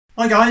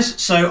Hi guys,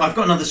 so I've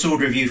got another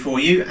sword review for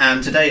you,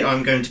 and today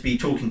I'm going to be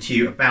talking to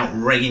you about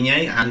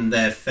Regenyei and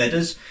their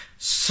feathers.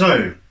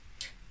 So,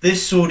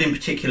 this sword in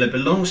particular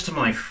belongs to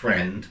my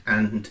friend,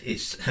 and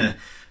it's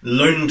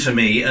loaned to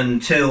me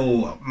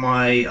until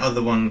my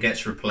other one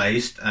gets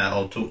replaced.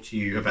 I'll talk to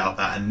you about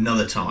that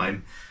another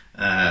time,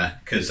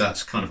 because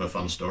that's kind of a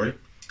fun story.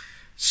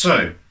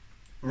 So,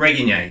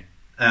 Regenyei,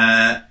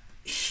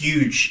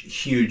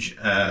 huge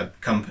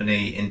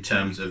company in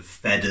terms of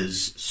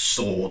feathers,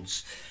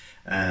 swords.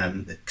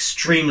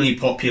 Extremely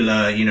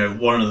popular, you know,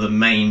 one of the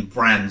main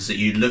brands that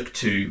you look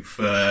to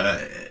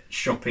for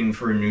shopping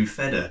for a new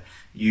feather.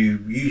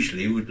 You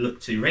usually would look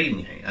to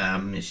Regenyei.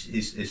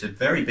 It's a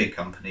very big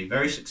company,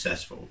 very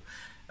successful,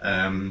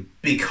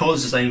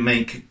 because they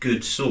make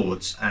good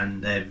swords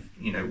and they're,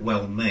 you know,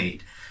 well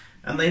made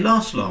and they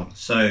last long.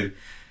 So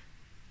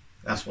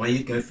that's why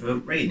you go for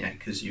Regenyei,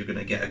 because you're going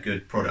to get a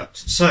good product.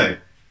 So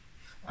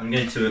I'm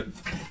going to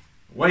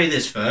weigh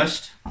this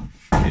first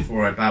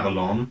before I babble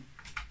on.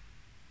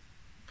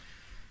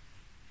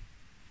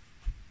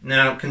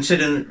 Now,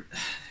 consider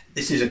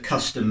this is a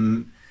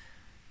custom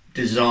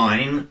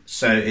design,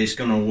 so it's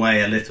going to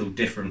weigh a little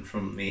different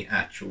from the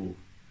actual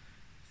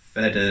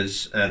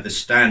feathers, the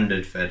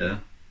standard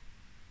feather.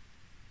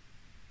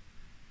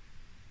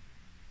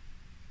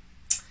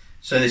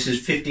 So this is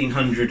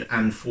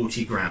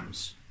 1540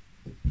 grams,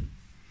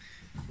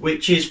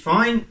 which is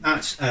fine.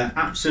 That's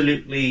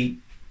absolutely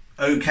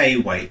okay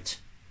weight,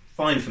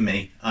 fine for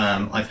me.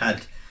 I've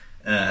had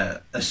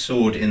a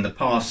sword in the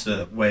past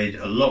that weighed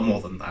a lot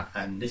more than that,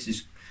 and this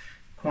is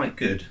quite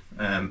good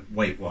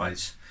weight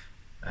wise.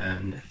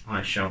 And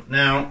I shall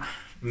now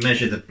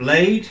measure the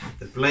blade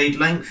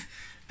length.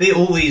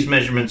 All these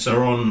measurements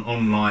are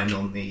online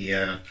on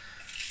the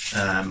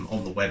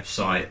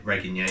website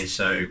Regenyei,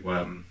 so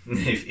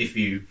if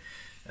you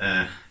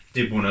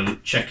did want to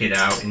check it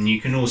out, and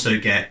you can also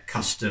get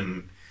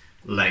custom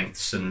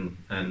lengths and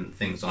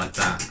things like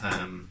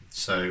that.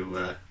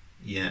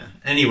 Yeah.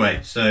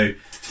 Anyway, so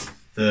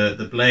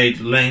the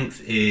blade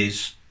length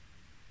is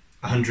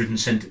 100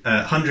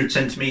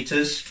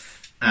 centimeters,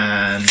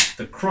 and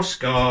the cross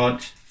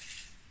guard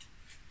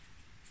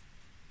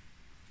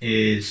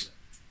is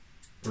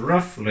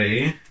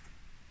roughly,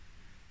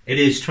 it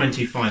is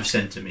 25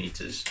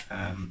 centimeters,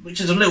 which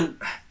is a little,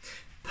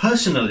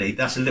 personally,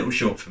 that's a little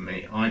short for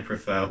me. I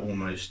prefer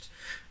almost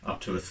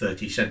up to a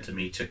 30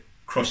 centimeter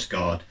cross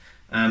guard,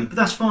 but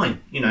that's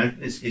fine. You know,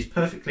 it's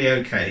perfectly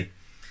okay.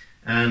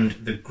 And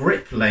the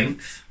grip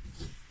length,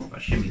 I'll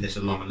shimmy this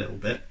along a little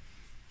bit.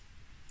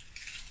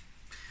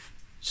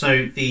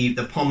 So the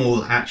pommel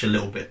will add a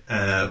little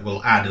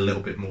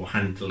bit more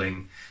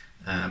handling,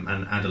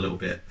 and add a little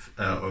bit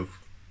of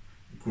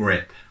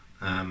grip.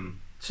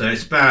 So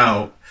it's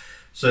about,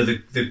 so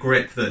the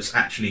grip that's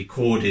actually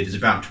corded is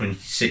about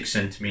 26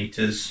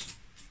 centimeters.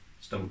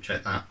 Let's double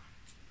check that.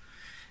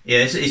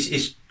 Yeah,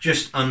 it's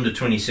just under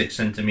 26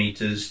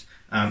 centimeters.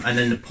 And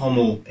then the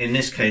pommel, in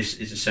this case,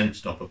 is a scent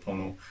stopper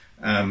pommel,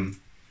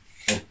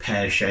 or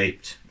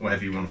pear-shaped,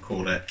 whatever you want to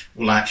call it,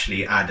 will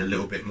actually add a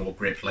little bit more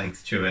grip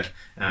length to it,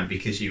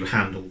 because you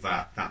handle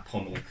that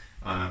pommel.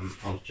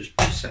 I'll just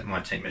set my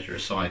tape measure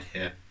aside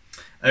here.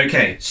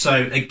 Okay,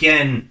 so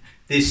again,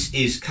 this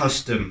is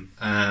custom.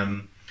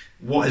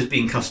 What has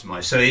been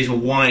customized? So it is a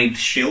wide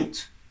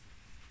shield,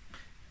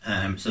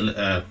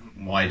 so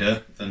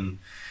wider than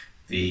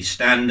the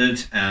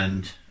standard,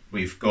 and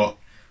we've got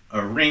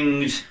a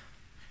ringed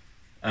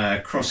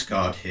cross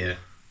guard here,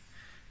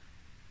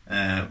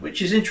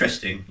 which is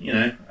interesting. You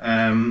know,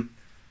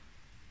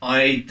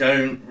 I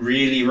don't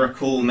really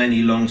recall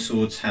many long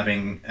swords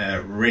having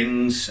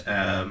rings,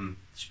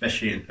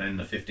 especially in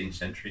the 15th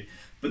century,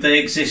 but they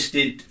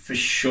existed for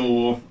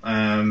sure.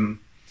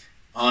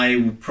 I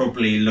will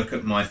probably look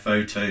at my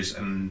photos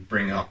and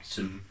bring up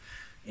some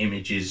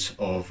images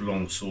of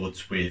long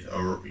swords with,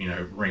 you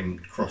know,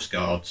 ringed cross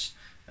guards.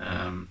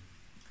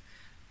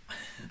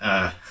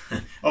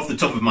 Off the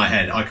top of my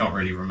head, I can't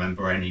really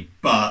remember any,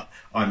 but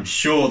I'm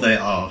sure there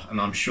are, and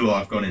I'm sure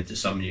I've gone into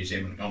some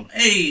museum and gone,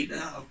 hey,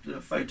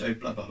 a photo,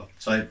 blah blah blah.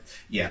 So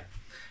yeah.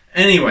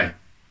 Anyway,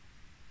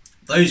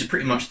 those are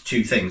pretty much the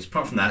two things.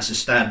 Apart from that,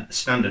 it's a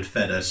standard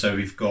feather. So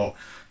we've got,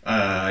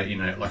 you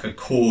know, like a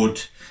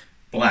cord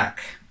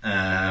black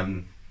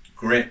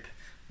grip,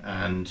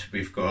 and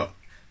we've got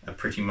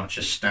pretty much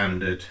a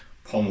standard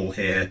pommel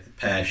here, the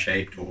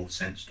pear-shaped or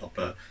scent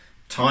stopper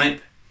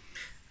type.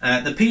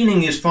 The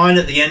peening is fine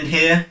at the end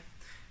here.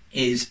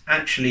 It is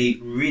actually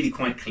really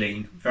quite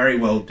clean, very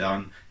well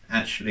done.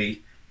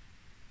 Actually,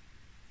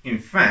 in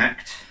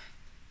fact,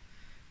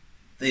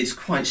 it's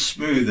quite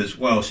smooth as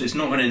well, so it's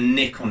not going to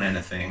nick on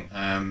anything.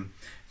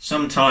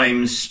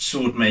 Sometimes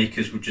sword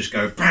makers would just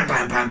go bam,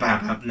 bam, bam, bam,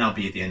 bam, and that'll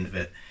be at the end of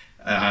it.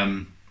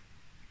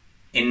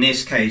 In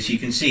this case, you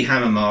can see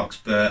hammer marks,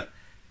 but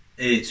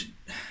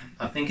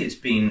I think it's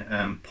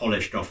been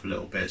polished off a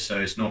little bit, so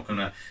it's not going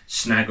to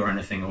snag or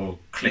anything or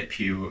clip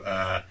you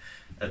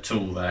at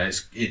all there.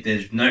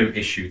 There's no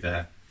issue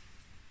there.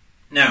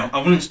 Now, I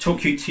wanted to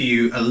talk to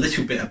you a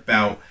little bit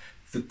about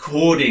the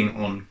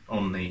cording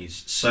on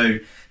these. So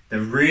They're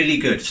really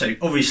good. So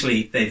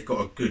obviously they've got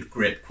a good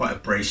grip, quite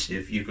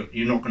abrasive.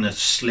 You're not going to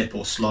slip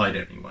or slide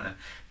anywhere.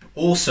 But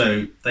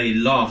also they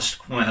last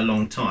quite a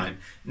long time.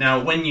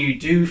 Now when you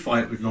do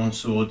fight with long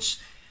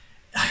swords,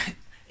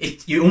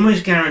 you're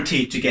almost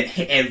guaranteed to get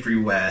hit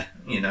everywhere,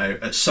 you know,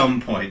 at some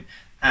point.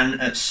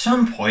 And at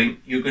some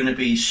point you're going to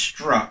be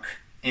struck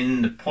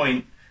in the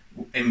point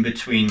in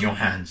between your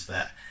hands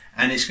there.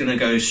 And it's going to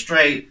go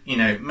straight, you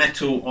know,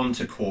 metal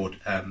onto cord.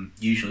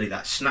 Usually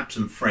that snaps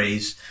and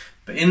frays.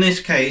 But in this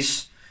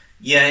case,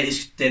 yeah,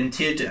 it's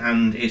dented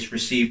and it's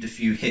received a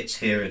few hits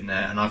here and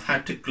there. And I've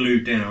had to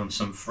glue down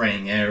some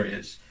fraying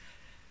areas.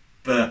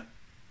 But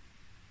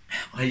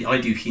I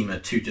do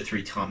HEMA 2 to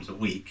 3 times a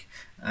week.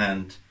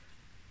 And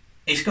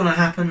it's going to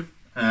happen.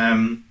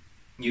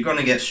 You're going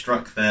to get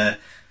struck there.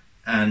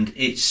 And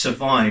it's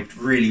survived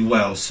really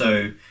well.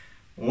 So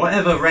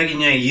whatever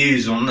Regenyei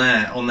use on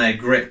their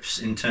grips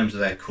in terms of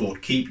their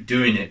cord, keep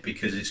doing it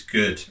because it's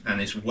good and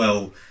it's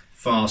well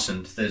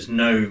fastened. There's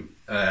no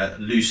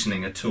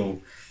loosening at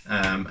all,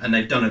 and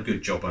they've done a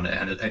good job on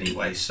it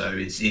anyway. So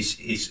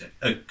it's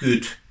a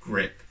good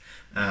grip.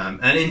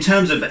 And in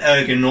terms of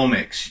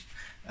ergonomics,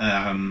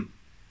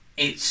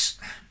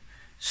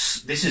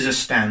 this is a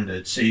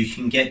standard, so you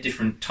can get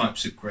different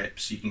types of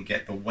grips. You can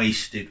get the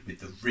waisted with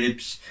the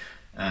ribs.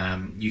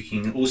 You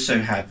can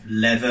also have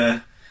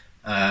leather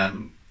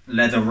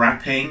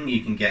wrapping.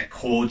 You can get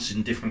cords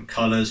in different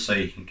colours, so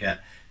you can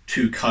get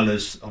 2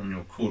 colours on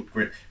your cord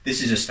grip.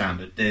 This is a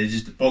standard. This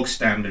is the bog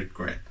standard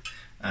grip,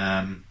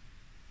 and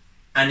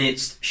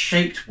it's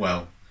shaped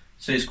well,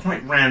 so it's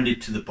quite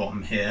rounded to the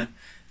bottom here,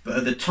 but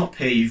at the top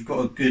here you've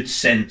got a good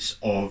sense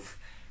of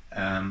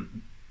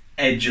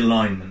edge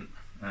alignment.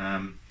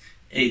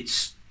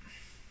 It's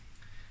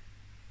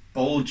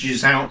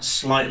bulges out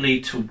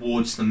slightly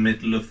towards the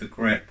middle of the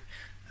grip,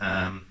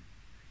 and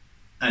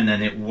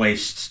then it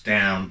wastes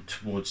down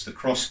towards the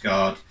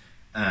crossguard,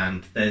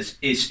 and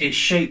it's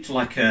shaped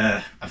like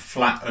a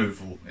flat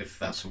oval, if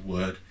that's a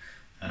word.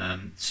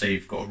 So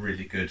you've got a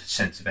really good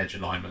sense of edge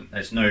alignment.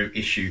 There's no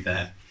issue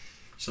there,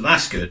 so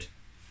that's good.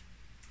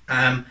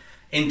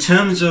 In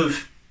terms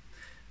of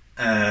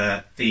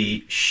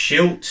the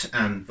shield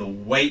and the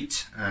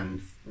weight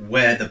and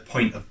where the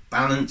point of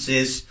balance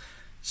is,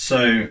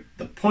 so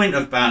the point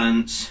of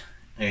balance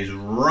is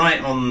right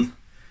on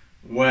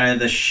where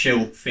the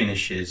shield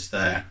finishes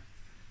there.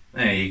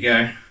 There you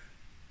go.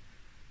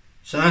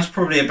 So that's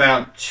probably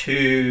about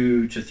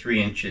 2 to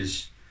 3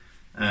 inches.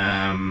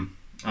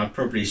 I'd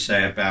probably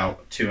say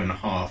about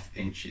 2.5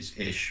 inches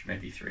ish,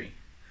 maybe 3.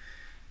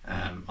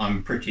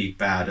 I'm pretty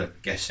bad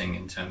at guessing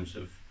in terms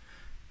of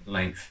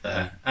length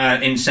there.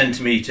 In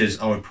centimeters,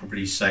 I would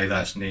probably say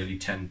that's nearly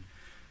 10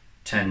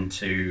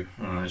 to,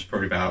 it's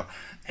probably about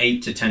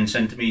 8 to 10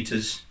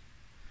 centimeters,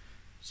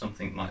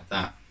 something like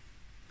that.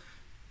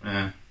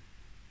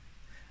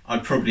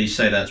 I'd probably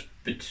say that's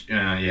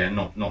yeah,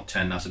 not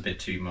 10. That's a bit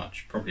too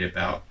much. Probably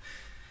about.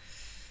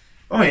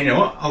 Oh, you know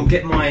what? I'll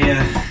get my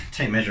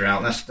tape measure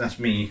out. That's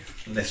me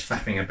less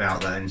faffing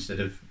about that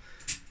instead of.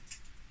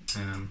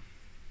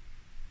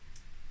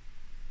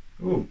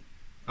 Oh,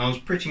 I was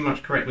pretty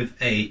much correct with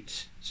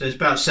 8. So it's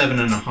about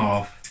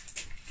 7.5.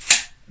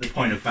 The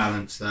point of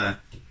balance there.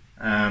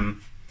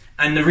 And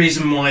the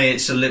reason why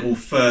it's a little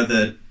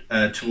further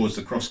towards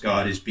the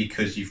crossguard is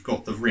because you've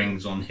got the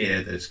rings on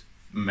here that's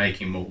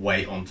making more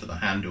weight onto the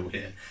handle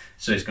here,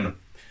 so it's going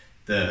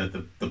to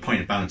the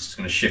point of balance is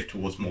going to shift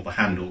towards more the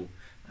handle.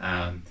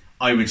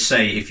 I would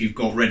say if you've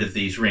got rid of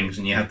these rings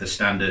and you have the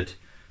standard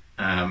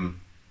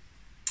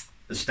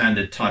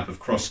type of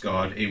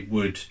crossguard, it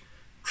would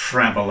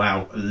travel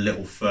out a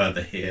little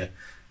further here.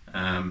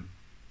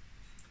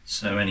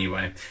 So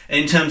anyway,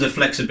 in terms of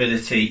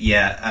flexibility,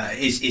 yeah,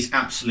 it's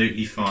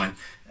absolutely fine.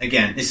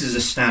 Again, this is a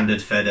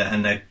standard Feder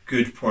and they're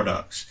good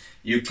products.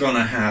 You're going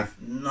to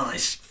have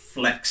nice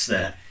flex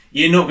there.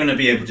 You're not going to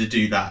be able to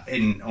do that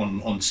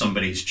on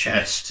somebody's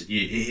chest.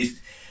 It's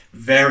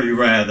very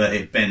rare that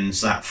it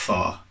bends that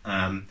far.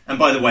 And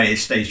by the way, it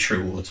stays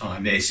true all the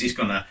time. It's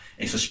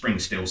a spring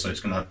steel, so it's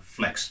going to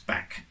flex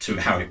back to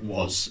how it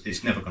was.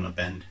 It's never going to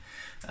bend.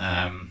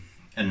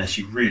 Unless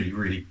you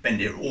really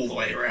bend it all the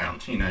way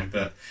around, you know,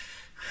 but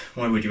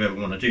why would you ever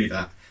want to do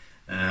that?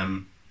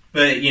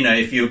 But you know,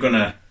 if you're going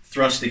to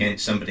thrust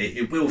against somebody,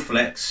 it will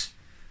flex.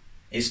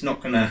 It's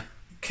not going to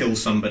kill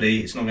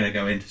somebody, it's not going to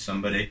go into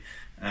somebody.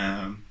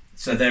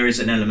 So there is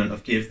an element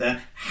of give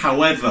there.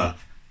 However,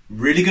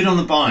 really good on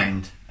the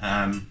bind,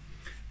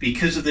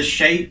 because of the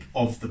shape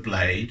of the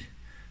blade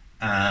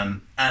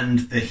and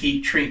the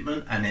heat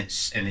treatment and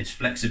its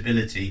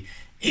flexibility.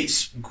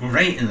 It's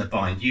great in the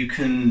bind. You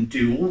can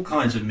do all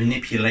kinds of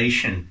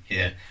manipulation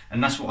here,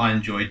 and that's what I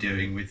enjoy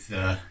doing with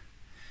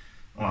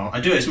well, I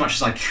do it as much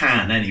as I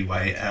can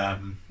anyway.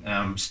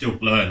 I'm still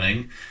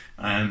learning,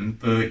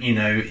 but you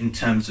know, in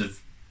terms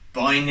of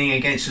binding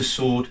against a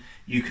sword,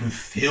 you can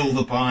feel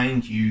the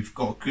bind. You've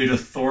got good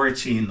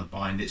authority in the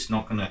bind. It's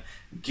not going to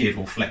give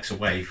or flex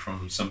away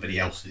from somebody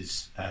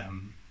else's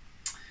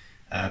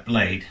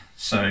blade,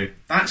 so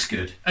that's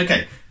good.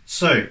 Okay,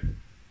 so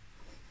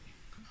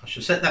I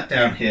shall set that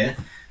down here,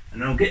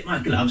 And I'll get my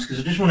gloves because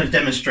I just want to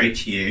demonstrate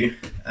to you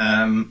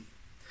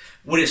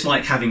what it's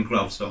like having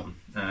gloves on,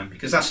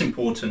 because that's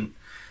important.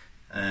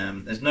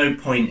 There's no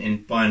point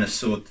in buying a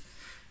sword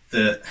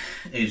that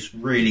is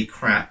really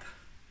crap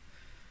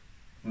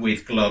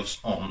with gloves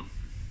on,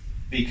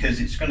 because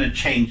it's going to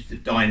change the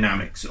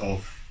dynamics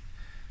of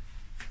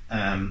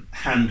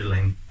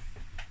handling.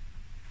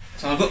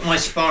 So I've got my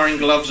sparring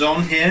gloves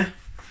on here.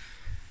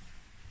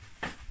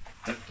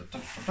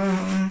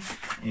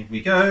 Here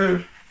we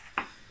go.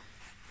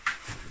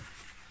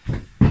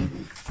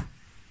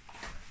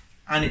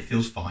 And it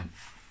feels fine.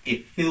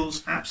 It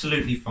feels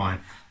absolutely fine.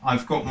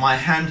 I've got my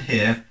hand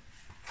here,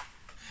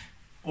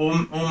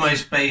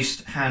 almost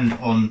based hand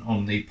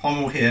on the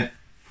pommel here,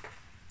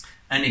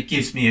 and it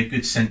gives me a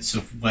good sense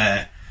of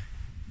where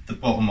the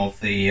bottom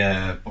of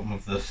the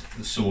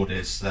sword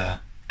is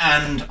there.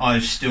 And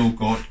I've still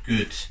got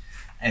good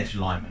edge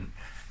alignment.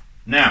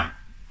 Now,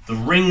 the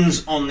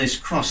rings on this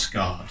cross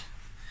guard,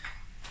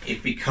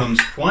 it becomes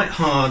quite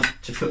hard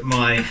to put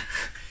my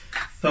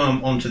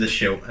thumb onto the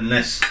shield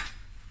unless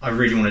I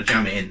really want to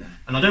jam it in there.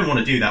 And I don't want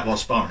to do that while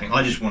sparring.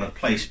 I just want to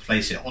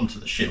place it onto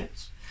the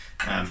shields.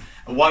 And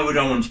why would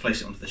I want to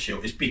place it onto the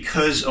shield? It's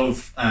because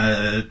of,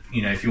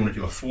 you know, if you want to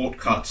do a thwart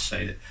cut,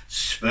 say the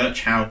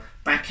Schwertschau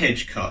back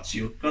edge cuts,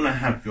 you're going to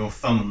have your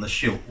thumb on the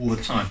shield all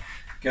the time,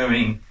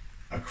 going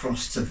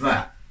across to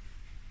that,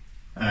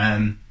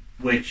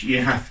 which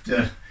you have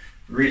to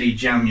really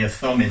jam your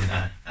thumb in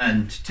there.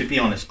 And to be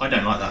honest, I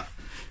don't like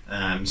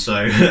that.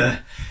 So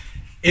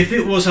if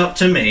it was up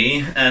to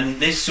me and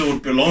this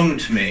sword belonged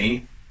to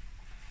me,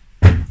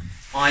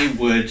 I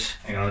would,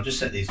 hang on, I'll just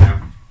set these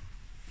down.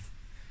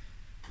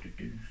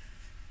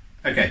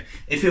 Okay,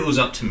 if it was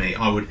up to me,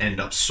 I would end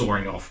up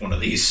sawing off one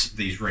of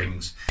these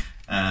rings.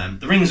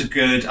 The rings are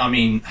good. I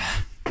mean,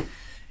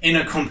 in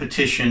a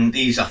competition,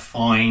 these are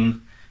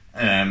fine.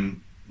 They're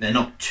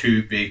not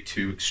too big,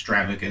 too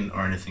extravagant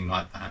or anything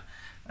like that.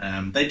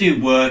 They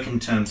do work in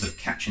terms of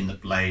catching the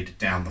blade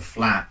down the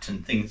flat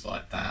and things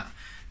like that.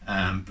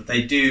 But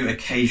they do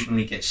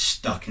occasionally get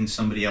stuck in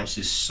somebody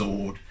else's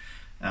sword,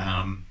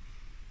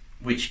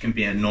 which can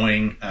be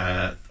annoying.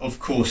 Of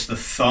course, the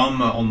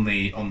thumb on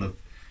the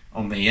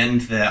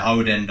end there, I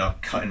would end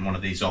up cutting one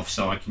of these off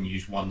so I can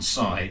use one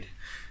side,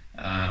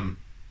 and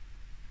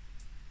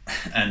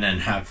then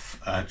have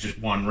just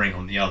one ring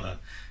on the other.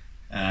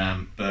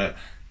 But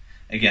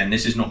again,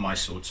 this is not my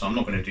sword, so I'm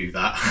not going to do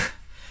that.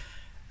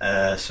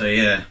 So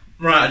yeah,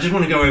 right, I just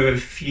want to go over a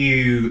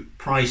few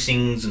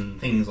pricings and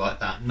things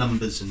like that,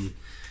 numbers and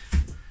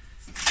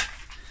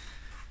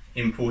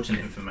important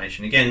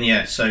information. Again,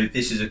 yeah, so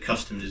this is a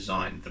custom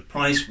design. The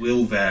price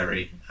will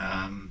vary,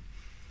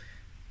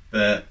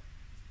 but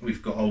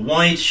we've got a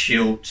wide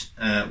shield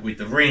with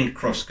the ringed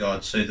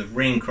crossguard. So the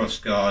ringed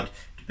crossguard,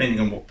 depending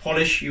on what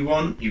polish you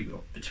want, you've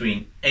got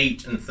between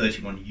 8 and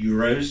 31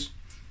 euros.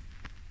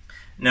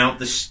 Now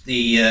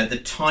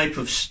the type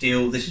of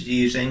steel this is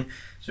using,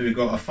 so we've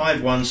got a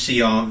 5.1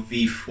 CR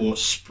V4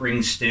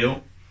 spring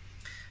steel,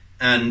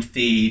 and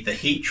the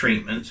heat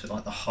treatment, so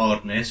like the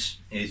hardness,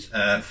 is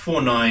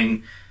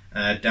 49-51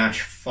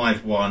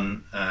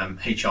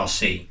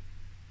 HRC.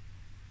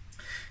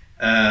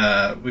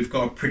 We've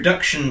got a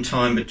production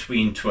time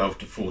between 12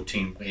 to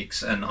 14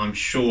 weeks, and I'm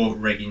sure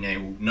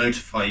Regenyei will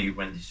notify you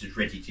when this is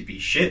ready to be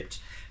shipped.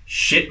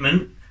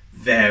 Shipment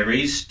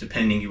varies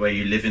depending where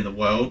you live in the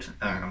world.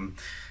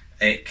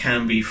 It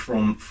can be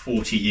from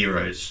 40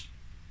 euros.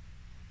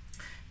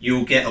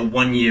 You'll get a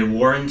 1-year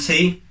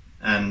warranty,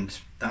 and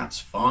that's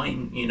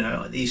fine. You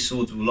know, these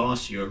swords will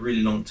last you a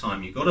really long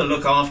time. You've got to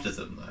look after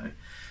them though.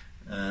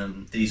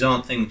 These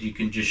aren't things you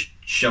can just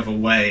shove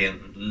away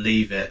and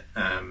leave it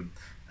and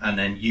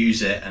then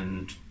use it,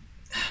 and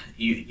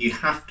you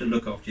have to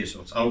look after your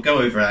swords. I'll go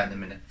over that in a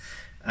minute.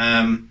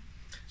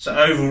 So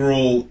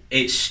overall,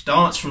 it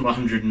starts from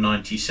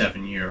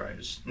 197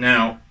 euros.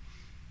 Now,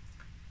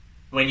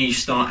 when you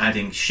start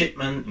adding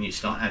shipment and you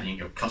start adding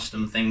your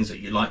custom things that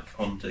you like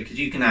onto, because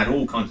you can add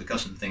all kinds of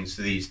custom things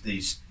to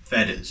these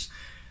feathers,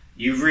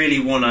 you really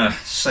want to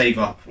save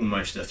up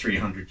almost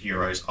 300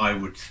 euros, I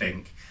would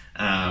think,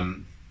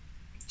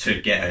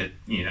 to get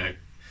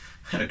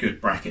a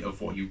good bracket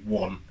of what you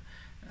want.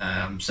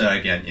 So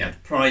again, yeah, the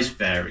price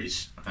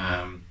varies.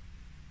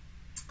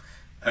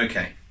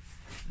 Okay,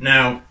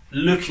 now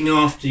looking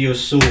after your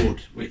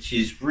sword, which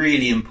is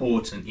really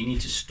important. You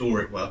need to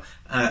store it well.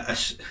 A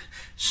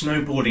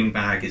snowboarding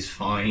bag is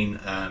fine.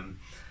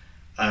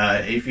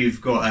 If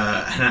you've got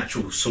an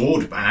actual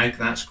sword bag,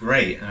 that's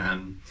great.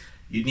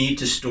 You need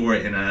to store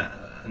it in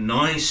a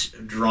nice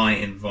dry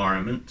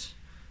environment,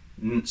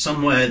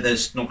 somewhere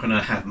that's not going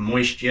to have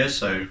moisture,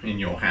 so in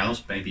your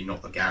house, maybe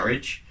not the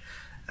garage.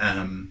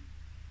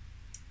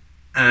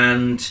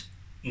 And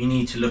you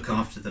need to look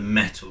after the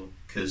metal,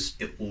 because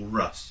it will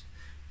rust.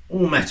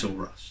 All metal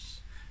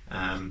rusts.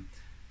 And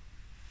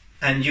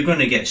you're going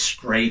to get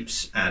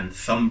scrapes and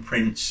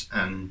thumbprints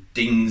and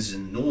dings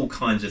and all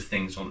kinds of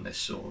things on this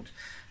sword.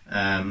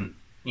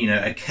 You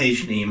know,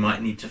 occasionally you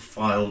might need to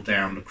file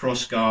down the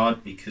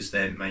crossguard because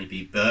there may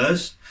be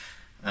burrs.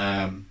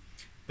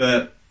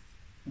 But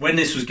when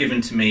this was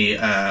given to me,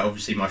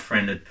 obviously my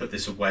friend had put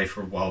this away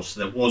for a while, so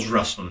there was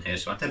rust on here,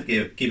 so I had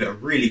to give it a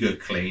really good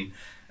clean.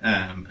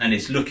 And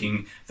it's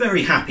looking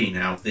very happy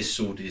now. This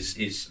sword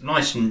is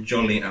nice and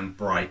jolly and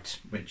bright,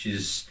 which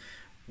is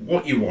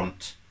what you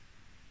want.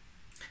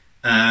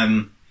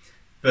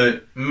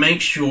 But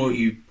make sure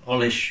you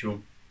polish your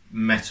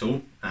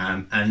metal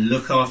and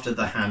look after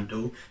the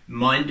handle.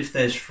 Mind if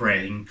there's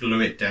fraying,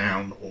 glue it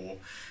down, or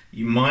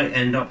you might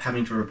end up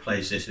having to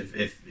replace this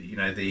if you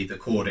know the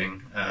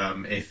cording,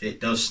 if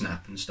it does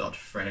snap and start to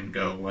fray and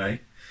go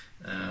away.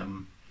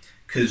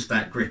 Because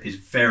that grip is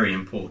very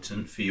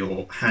important for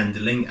your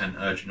handling and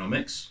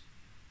ergonomics.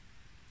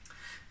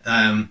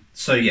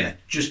 So yeah,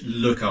 just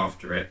look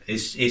after it.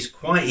 It's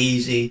quite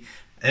easy.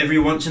 Every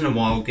once in a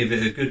while, give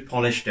it a good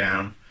polish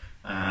down.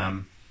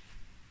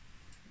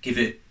 Keep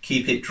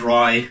it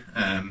dry.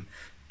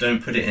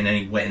 Don't put it in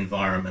any wet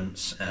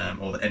environments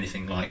or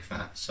anything like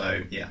that.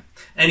 So yeah.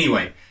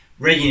 Anyway,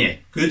 Regenyei,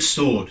 good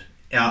sword.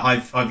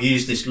 I've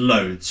used this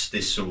loads,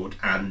 this sword,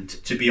 and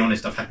to be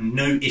honest, I've had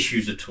no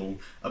issues at all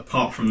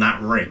apart from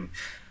that ring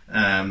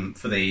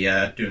for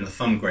the doing the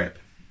thumb grip.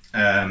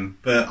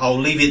 But I'll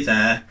leave it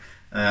there.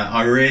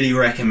 I really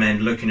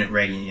recommend looking at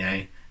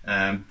Regenyei.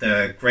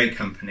 They're a great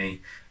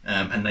company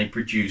and they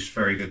produce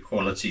very good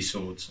quality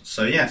swords.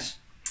 So yes,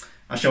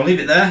 I shall leave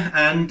it there,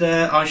 and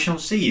I shall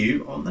see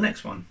you on the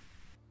next one.